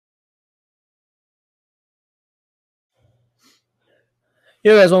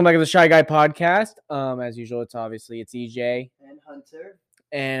Yo guys, welcome back to the Shy Guy podcast. As usual, it's EJ. And Hunter.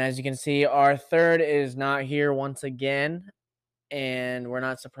 And as you can see, our third is not here once again. And we're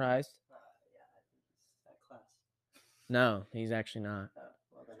not surprised. At class. No, he's actually not. Oh,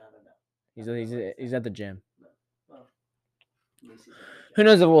 well then I don't know. He's at the gym. No. Well, at least he's at the Who gym.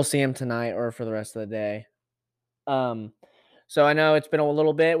 knows if we'll see him tonight or for the rest of the day. So I know it's been a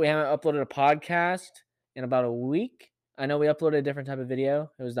little bit. We haven't uploaded a podcast in about a week. I know we uploaded a different type of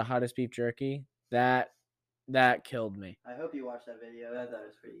video. It was the hottest beef jerky. That killed me. I hope you watched that video. I thought it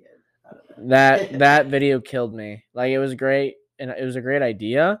was pretty good. I don't know. That video killed me. Like, it was great and it was a great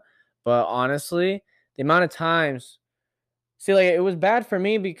idea, but honestly, the amount of times, it was bad for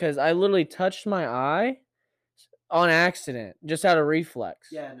me because I literally touched my eye on accident, just out of reflex.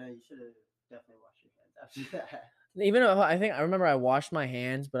 Yeah, no, you should have definitely washed your hands after that. Even though I remember I washed my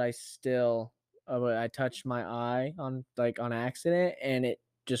hands, but I still I touched my eye on accident and it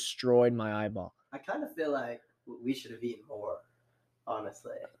destroyed my eyeball. I kind of feel like we should have eaten more,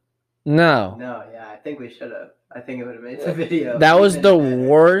 honestly. No, yeah, I think we should have. I think it would have made the video. That was the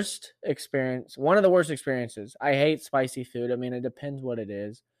worst experience. One of the worst experiences. I hate spicy food. I mean, it depends what it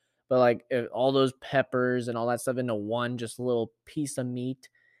is. But like, if all those peppers and all that stuff into one just little piece of meat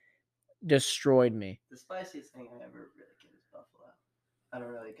destroyed me. The spiciest thing I ever really get is buffalo. I don't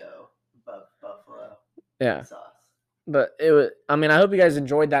really go above buffalo sauce. But it was, I mean, I hope you guys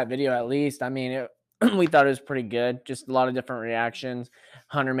enjoyed that video at least. I mean, we thought it was pretty good. Just a lot of different reactions.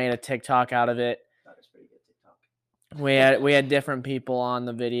 Hunter made a TikTok out of it. That was pretty good TikTok. We had different people on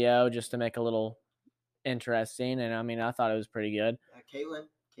the video just to make a little interesting, and I mean, I thought it was pretty good. Caitlin's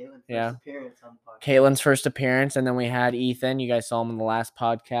first appearance on the podcast. Caitlin's first appearance, and then we had Ethan. You guys saw him in the last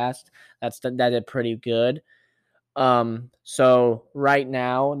podcast. That did pretty good. So right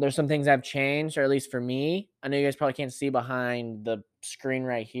now there's some things I've changed, or at least for me. I know you guys probably can't see behind the screen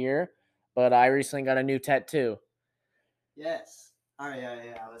right here, but I recently got a new tattoo. Yes. All right,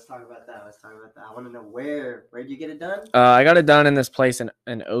 yeah. Let's talk about that. I want to know where'd you get it done? I got it done in this place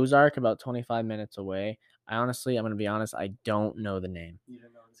in Ozark, about 25 minutes away. I'm going to be honest, I don't know the name. You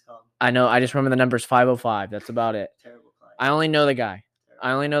don't know what it's called? I know, I just remember the number's 505. That's about it. Terrible client. I only know the guy. Terrible.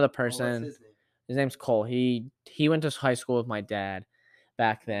 I only know the person. Well, what's his name? His name's Cole. He went to high school with my dad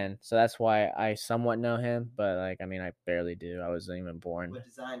back then, so that's why I somewhat know him. But I barely do. I wasn't even born. What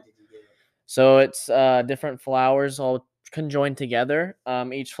design did you get? So it's different flowers all conjoined together.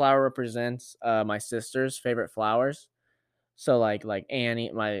 Each flower represents my sister's favorite flowers. So like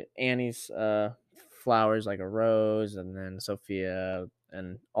Annie's flowers, like a rose, and then Sophia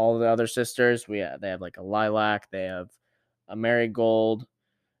and all the other sisters. They have like a lilac. They have a marigold.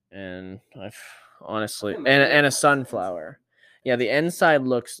 And honestly, and a sunflower. Yeah, the inside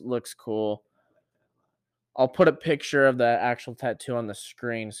looks cool. I'll put a picture of the actual tattoo on the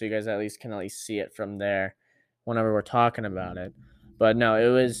screen so you guys at least can see it from there whenever we're talking about it. But no, it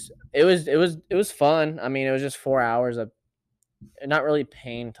was fun. I mean, it was just 4 hours of not really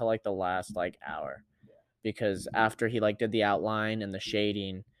pain till the last hour, because after he did the outline and the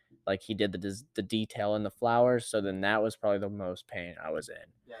shading, he did the detail in the flowers, so then that was probably the most pain I was in.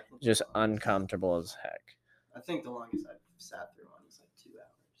 Yeah, just uncomfortable as heck. I think the longest I've sat through one was 2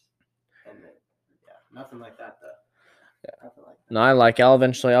 hours, and nothing like that though. Yeah. Nothing like that. No, I'll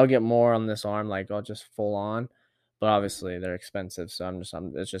eventually get more on this arm, I'll just full on, but obviously they're expensive, so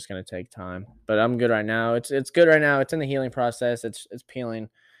it's just gonna take time. But I'm good right now. It's good right now. It's in the healing process. It's peeling,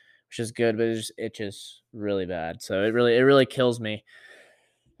 which is good, but it just itches really bad. So it really kills me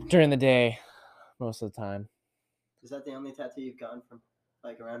during the day most of the time. Is that the only tattoo you've gotten from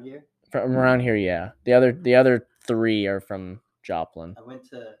around here? From around here, yeah. The other 3 are from Joplin. I went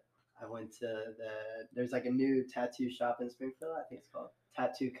to there's a new tattoo shop in Springfield. I think it's called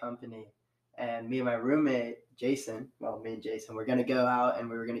Tattoo Company. And me and my roommate, Jason, we're going to go out and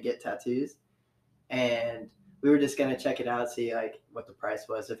we were going to get tattoos. And we were just going to check it out, see what the price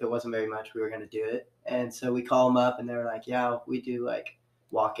was. If it wasn't very much, we were going to do it. And so we call them up and they were like, yeah, we do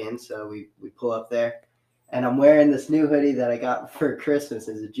walk-in. So we pull up there. And I'm wearing this new hoodie that I got for Christmas.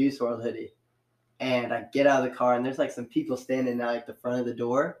 It's a Juice WRLD hoodie. And I get out of the car and there's some people standing at the front of the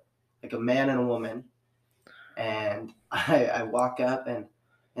door, a man and a woman. And I walk up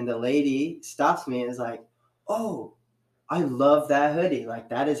and the lady stops me and is like, oh, I love that hoodie.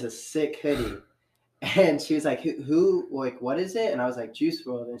 That is a sick hoodie. And she was like, who, what is it? And I was like, Juice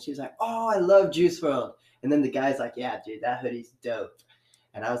WRLD. And she was like, oh, I love Juice WRLD. And then the guy's like, yeah, dude, that hoodie's dope.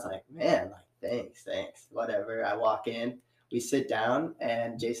 And I was like, man, thanks, whatever. I walk in, we sit down,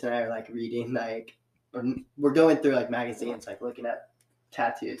 and Jason and I are reading, we're going through magazines, looking at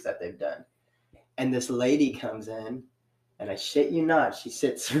tattoos that they've done. And this lady comes in And I shit you not, she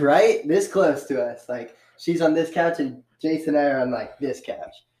sits right this close to us. Like she's on this couch and Jason and I are on like this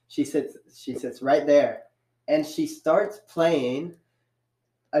couch. She sits right there. And she starts playing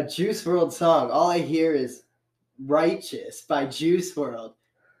a Juice World song. All I hear is Righteous by Juice World.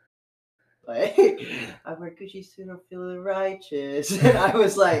 Like, I wear Gucci suit, I'm feeling righteous. And I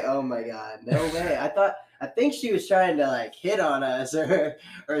was like, oh my God, no way. I think she was trying to like hit on us or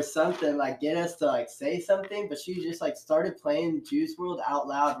something, like get us to like say something, but she just like started playing Juice World out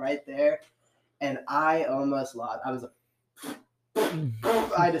loud right there. And I almost lost. I was like,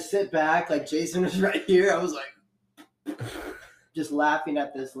 I had to sit back, like Jason was right here. I was like just laughing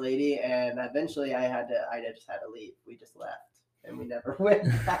at this lady, and eventually I just had to leave. We just left. And we never went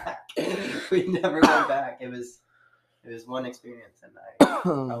back. We never went back. It was one experience, and I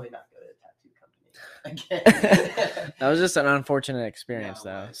probably not go to a tattoo company again. That was just an unfortunate experience,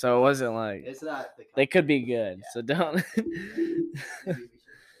 though. So it wasn't like it's not. They could be good, Yeah. so don't. Maybe we should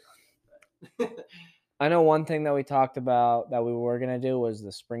get on that. I know one thing that we talked about that we were gonna do was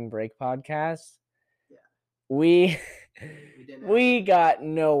the spring break podcast. Yeah. We got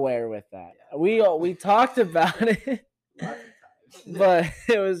nowhere with that. Yeah. We talked about it. Lots of times. But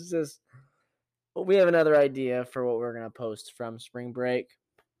it was just, we have another idea for what we're going to post from spring break,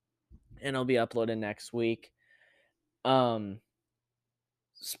 and it'll be uploaded next week. Spring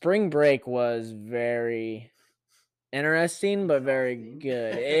break was very interesting, but very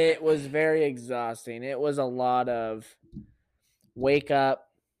good. It was very exhausting. It was a lot of wake up,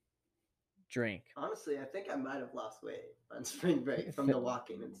 drink. Honestly, I think I might have lost weight on spring break from the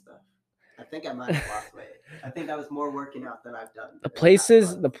walking and stuff. I think I might have lost weight. I think I was more working out than I've done. The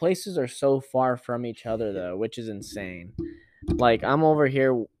places are so far from each other though, which is insane. Like I'm over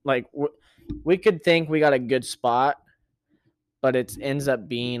here, like we could think we got a good spot, but it ends up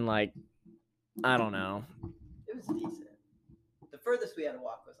being like, I don't know. It was decent. The furthest we had to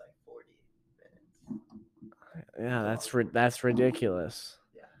walk was like 40 minutes. Yeah, that's ridiculous.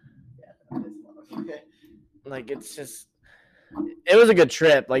 Yeah, that is long. Like it's just. It was a good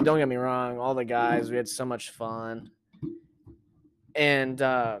trip. Like, don't get me wrong. All the guys, we had so much fun. And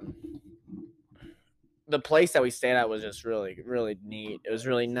the place that we stayed at was just really, really neat. It was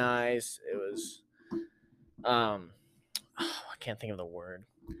really nice. It was, I can't think of the word,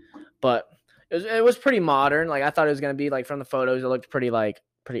 but it was pretty modern. Like I thought it was gonna be like from the photos. It looked pretty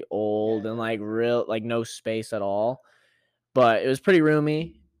old and like real, like no space at all. But it was pretty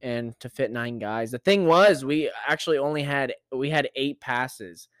roomy. And to fit 9 guys. The thing was, we actually had 8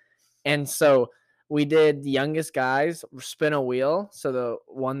 passes. And so we did the youngest guys spin a wheel. So the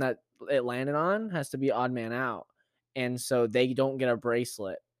one that it landed on has to be odd man out. And so they don't get a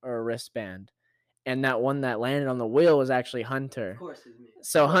bracelet or a wristband. And that one that landed on the wheel was actually Hunter. Of course it was me.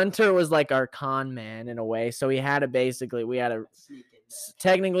 So Hunter was like our con man in a way. So we had to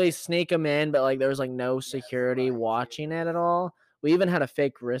technically sneak him in, but like there was like no security watching it at all. We even had a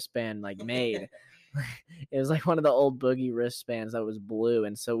fake wristband like made. It was like one of the old boogie wristbands that was blue,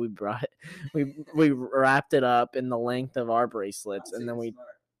 and so we wrapped it up in the length of our bracelets, and then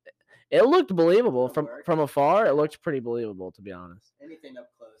it looked believable from afar. It looked pretty believable, to be honest. Anything up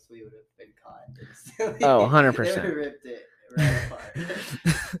close, we would have been caught. Oh, 100%. They would have ripped it right apart.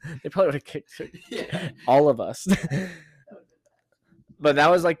 They probably would have kicked all of us. But that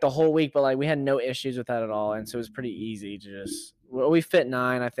was like the whole week, but like we had no issues with that at all, and so it was pretty easy to just. We fit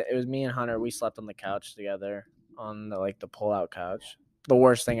 9. I think it was me and Hunter. We slept on the couch together on the pull-out couch. The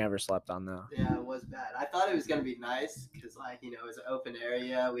worst thing I ever slept on, though. Yeah, it was bad. I thought it was gonna be nice because, it was an open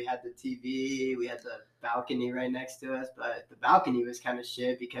area. We had the TV, we had the balcony right next to us, but the balcony was kind of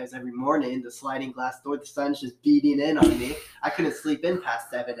shit because every morning the sliding glass door, the sun's just beating in on me. I couldn't sleep in past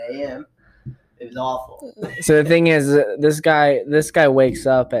 7 a.m. It was awful. So the thing is, this guy wakes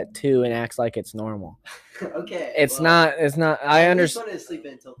up at 2 and acts like it's normal. Okay. It's not. I understand. I just wanted to sleep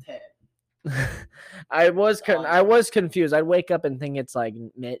until 10. I was confused. I'd wake up and think it's like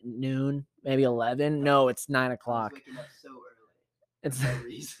noon, maybe 11. No, it's 9 o'clock. I was waking up so early. It's no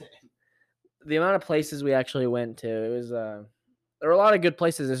reason. The amount of places we actually went to. It was there were a lot of good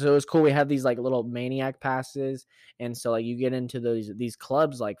places. So it was cool. We had these like little maniac passes, and so like you get into these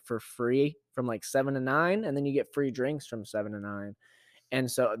clubs like for free from like 7 to 9, and then you get free drinks from 7 to 9, and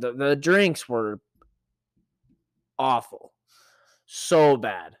so the drinks were awful, so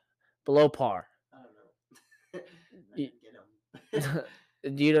bad, below par. I don't know. I didn't get them.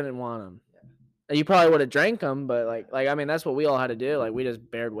 You didn't want them. Yeah. You probably would have drank them, but like I mean that's what we all had to do. Like we just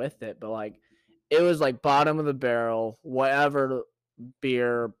bared with it, but like it was like bottom of the barrel, whatever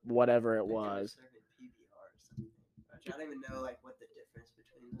beer, whatever it was. I don't even know like what the difference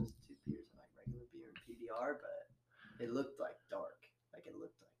between those two beers are, like regular beer and PBR, but it looked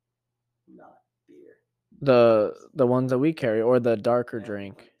The ones that we carry, or the darker Yeah,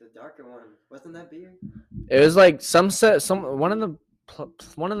 drink. the darker one. Wasn't that beer? It was like one of them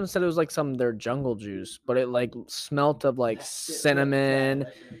said it was like some their jungle juice, but it like smelt of like That shit looked, yeah, cinnamon.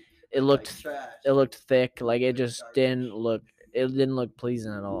 that shit It looked like looked trash. it looked thick. Like it Looked just garbage. didn't look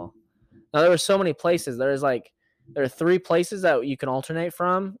pleasing at all. Now there were so many places. There are 3 places that you can alternate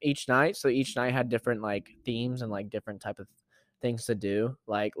from each night. So each night had different like themes and like different type of things to do,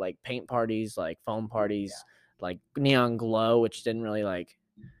 like paint parties, like foam parties, like neon glow, which didn't really like.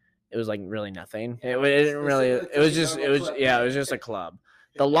 It was like really nothing. Yeah, It didn't really. it looked It like was a just. It normal was club yeah. It was night. just a club.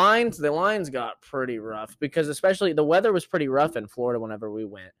 The lines got pretty rough because especially the weather was pretty rough in Florida whenever we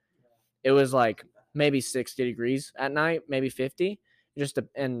went. It was like maybe 60 degrees at night, maybe 50.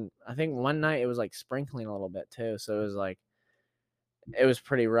 And I think one night it was like sprinkling a little bit too. So it was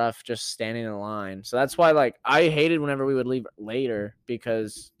pretty rough just standing in line. So that's why like I hated whenever we would leave later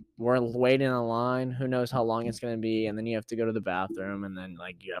because we're waiting in a line. Who knows how long it's gonna be, and then you have to go to the bathroom, and then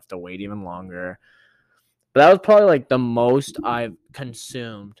like you have to wait even longer. But that was probably like the most I've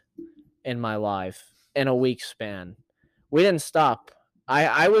consumed in my life in a week span. We didn't stop.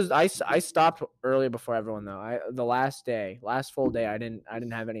 I stopped earlier before everyone though. The last full day, I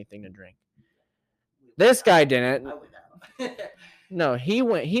didn't have anything to drink. This guy didn't. I went out. No, he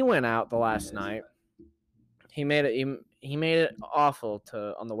went out the last night. He made it awful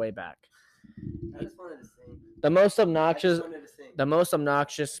to on the way back. I just wanted to sing. The most I just obnoxious wanted to sing. the most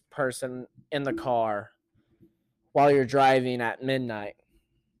obnoxious person in the car while you're driving at midnight.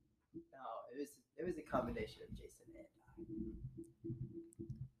 No, it was a combination of Jason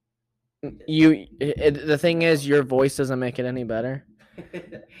and The thing is, your voice doesn't make it any better. I.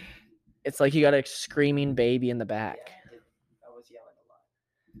 It's like you got a screaming baby in the back Yeah, I was yelling a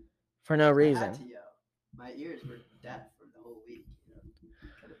lot. for no I reason. had to yell. My ears were deaf from the whole week.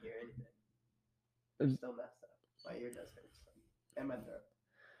 Couldn't hear anything. They're still messed up. My ear does hurt still, and my throat.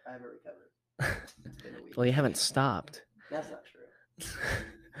 I haven't recovered. It's been a week. Well, you haven't stopped. That's not true.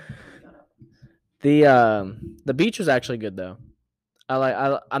 The beach was actually good though.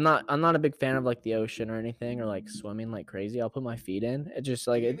 I'm not a big fan of like the ocean or anything or like swimming like crazy. I'll put my feet in. It just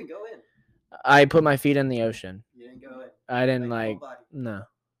like Did you it, even go in? I put my feet in the ocean. You didn't go in. I didn't Like like whole body. no.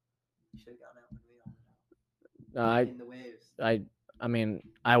 You should have gone out when we all went out. In the waves. I mean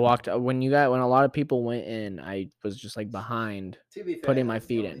I walked when a lot of people went in. I was just like behind To be fair, putting that my was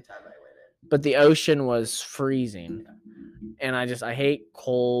feet the in. only time I went in. But the ocean was freezing, and I hate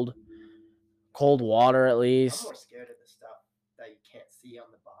cold water at I'm least. more scared of the stuff that you can't see on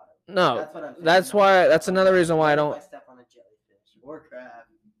the bottom. No, That's what I'm thinking. that's another reason why I don't. If I step on a jellyfish or crab,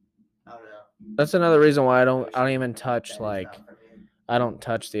 I don't know. That's another reason why I don't Ocean, even touch that is like not for me. I don't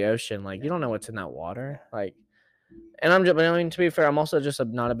touch the ocean. Like you don't know what's in that water. Yeah. Like, and I mean to be fair, I'm also just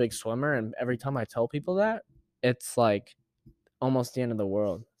not a big swimmer, and every time I tell people that, it's like almost the end of the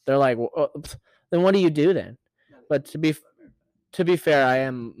world. They're like, well, then what do you do then? But to be fair, I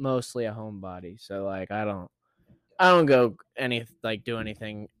am mostly a homebody, so like I don't go do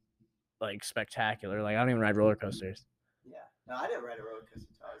anything like spectacular. Like I don't even ride roller coasters. Yeah, no, I didn't ride a roller coaster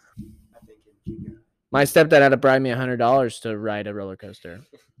until I think in junior high. My stepdad had to bribe me $100 to ride a roller coaster.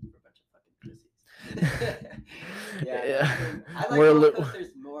 For a bunch of fucking pussies. Yeah, I like We're roller coasters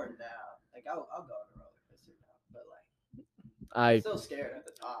more now. Like I'll go on a roller coaster now, but like I'm still scared at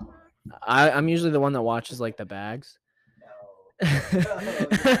the top. I'm usually the one that watches like the bags. No,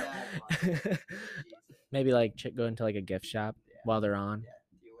 Maybe like go into like a gift shop while they're on. Yeah.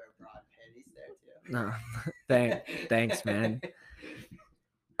 Do you wear broad panties there too? No, thanks, man.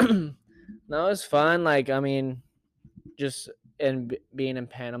 No, it was fun. Like I mean, just being in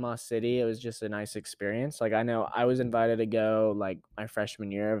Panama City, it was just a nice experience. Like I know I was invited to go like my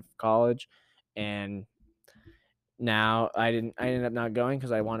freshman year of college, and now I ended up not going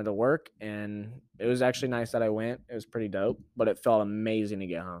because I wanted to work, and it was actually nice that I went. It was pretty dope, but it felt amazing to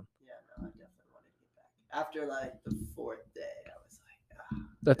get home. Yeah, no, I definitely wanted to get back. After like the 4th day, I was like,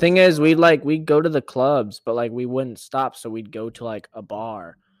 the thing is, we'd go to the clubs, but like we wouldn't stop, so we'd go to like a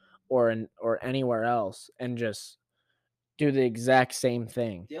bar or anywhere else and just do the exact same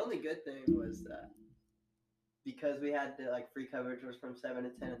thing. The only good thing was that because we had the like free coverage was from 7 to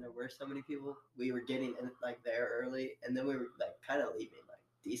 10, and there were so many people, we were getting in like there early, and then we were like kind of leaving like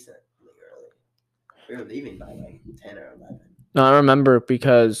decently early. We were leaving by like 10 or 11. No, I remember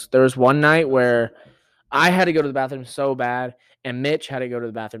because there was one night where I had to go to the bathroom so bad, and Mitch had to go to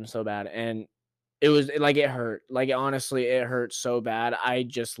the bathroom so bad, and it was like it hurt. Like honestly, it hurt so bad. I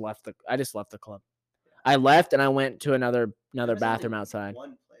just left the club. I left and I went to another bathroom outside.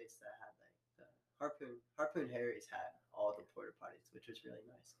 One place that had like the Harpoon Harry's had all the porta potties, which was really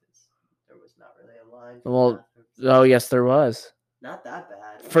nice because there was not really a line. Well, oh yes, there was. Not that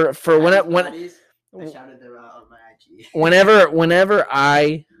bad. For when Patties, I shouted them out on my IG. whenever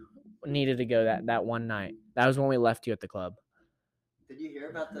I needed to go that one night, that was when we left you at the club. Did you hear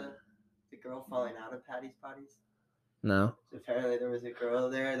about the girl falling out of Patty's potties? No. So apparently there was a girl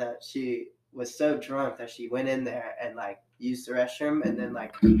there that she was so drunk that she went in there and like used the restroom, and then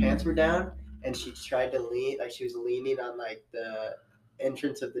like her pants were down and she tried to lean, like she was leaning on like the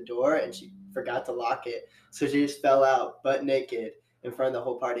entrance of the door and she forgot to lock it, so she just fell out butt naked in front of the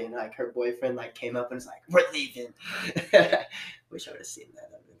whole party, and like her boyfriend like came up and was like, "We're leaving." Wish I would have seen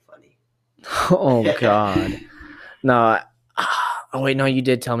that. That'd been funny. Oh God. No. Oh wait, no, you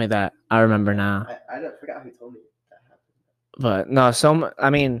did tell me that. I remember now. I forgot who told me that happened. But no, I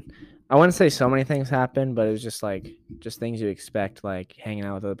mean, I wouldn't say so many things happened, but it was just things you expect, like hanging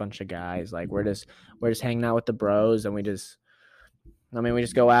out with a bunch of guys. Like we're just hanging out with the bros, and we just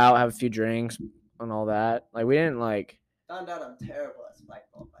go out, have a few drinks, and all that. Like we didn't like. Found out I'm terrible at spike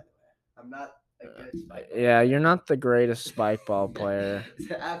ball, by the way. I'm not a good spike ball. Yeah, you're not the greatest spike ball player.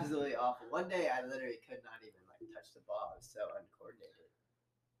 It's absolutely awful. One day I literally could not even like touch the ball. I was so uncoordinated.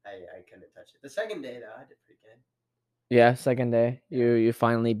 I couldn't touch it. The second day though, I did pretty good. Yeah, second day. You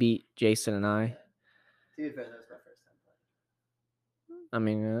finally beat Jason and I. To be fair, that was my first time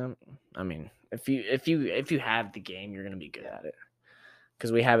playing. I mean, if you have the game, you're gonna be good at it.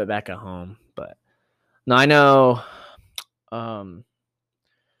 Because we have it back at home. But no, I know.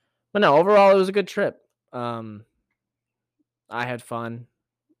 But no, overall it was a good trip. I had fun.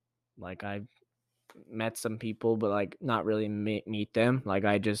 Like I met some people, but like not really meet them. Like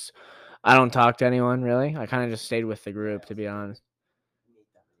I don't talk to anyone really. I kind of just stayed with the group, to be honest.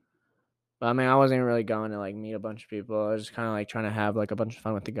 But I mean, I wasn't really going to like meet a bunch of people. I was just kind of like trying to have like a bunch of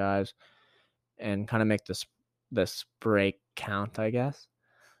fun with the guys and kind of make this break count, I guess.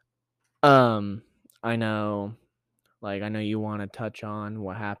 I know you want to touch on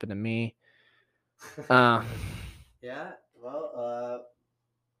what happened to me. Yeah, well,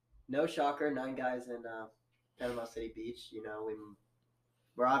 no shocker, 9 guys in Panama City Beach. You know,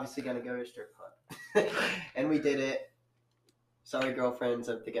 we're obviously gonna go to a strip club, and we did it. Sorry, girlfriends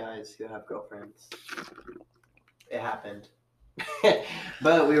of the guys who have girlfriends. It happened,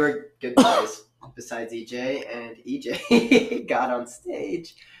 but we were good guys. Besides EJ, and EJ got on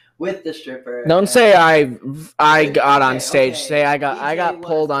stage with the stripper. Don't say I got on stage. Okay. Say I got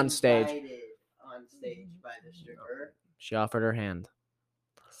pulled on stage. On stage by the stripper. She offered her hand.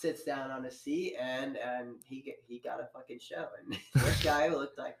 Sits down on a seat and he got a fucking show. And this guy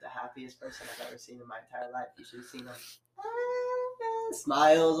looked like the happiest person I've ever seen in my entire life. You should have seen him.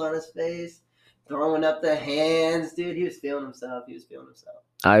 Smiles on his face, throwing up the hands, dude. He was feeling himself.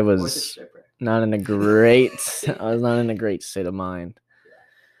 I was not in a great. I was not in a great state of mind.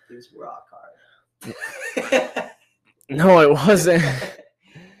 Yeah, he was rock hard. No, it wasn't.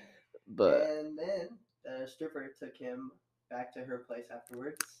 But and then the stripper took him back to her place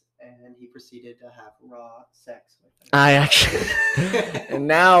afterwards, and he proceeded to have raw sex with her. I actually. And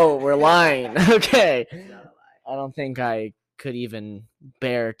now we're lying. Okay. It's not a lie. I don't think I could even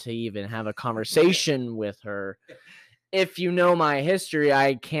bear to even have a conversation with her. If you know my history,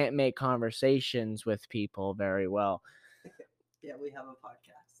 I can't make conversations with people very well. Yeah, we have a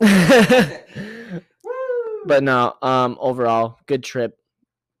podcast. But no, overall, good trip.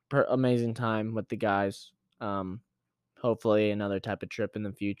 Amazing time with the guys. Hopefully another type of trip in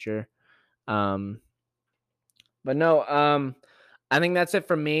the future. But no, I think that's it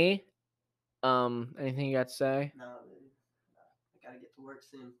from me. Anything you got to say? No, I gotta get to work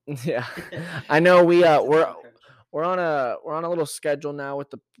soon. Yeah, I know we're on a little schedule now with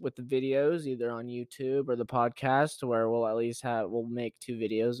the videos, either on YouTube or the podcast, where we'll make 2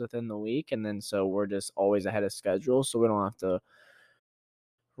 videos within the week, and then so we're just always ahead of schedule, so we don't have to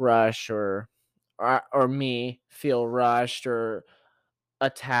rush or me feel rushed or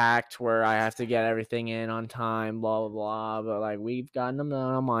attacked where I have to get everything in on time, blah blah blah. But like we've gotten them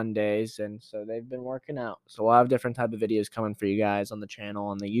done on Mondays, and so they've been working out. So we'll have different type of videos coming for you guys on the channel,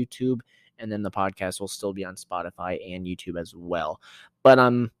 on the YouTube, and then the podcast will still be on Spotify and YouTube as well. But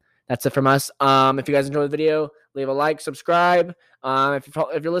that's it from us. If you guys enjoyed the video, leave a like, subscribe. If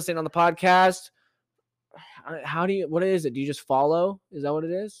you're listening on the podcast, what is it? Do you just follow? Is that what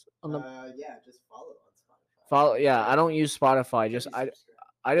it is? Yeah, just follow on Spotify. Follow, yeah. I don't use Spotify.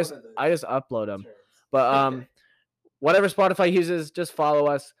 I just upload them. But whatever Spotify uses, just follow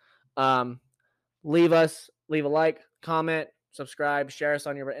us. Leave a like, comment, subscribe, share us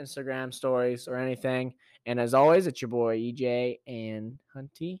on your Instagram stories or anything. And as always, it's your boy EJ and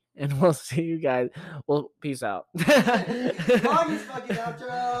Hunty, and we'll see you guys. Well, peace out. Longest fucking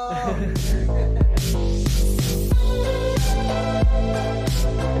outro.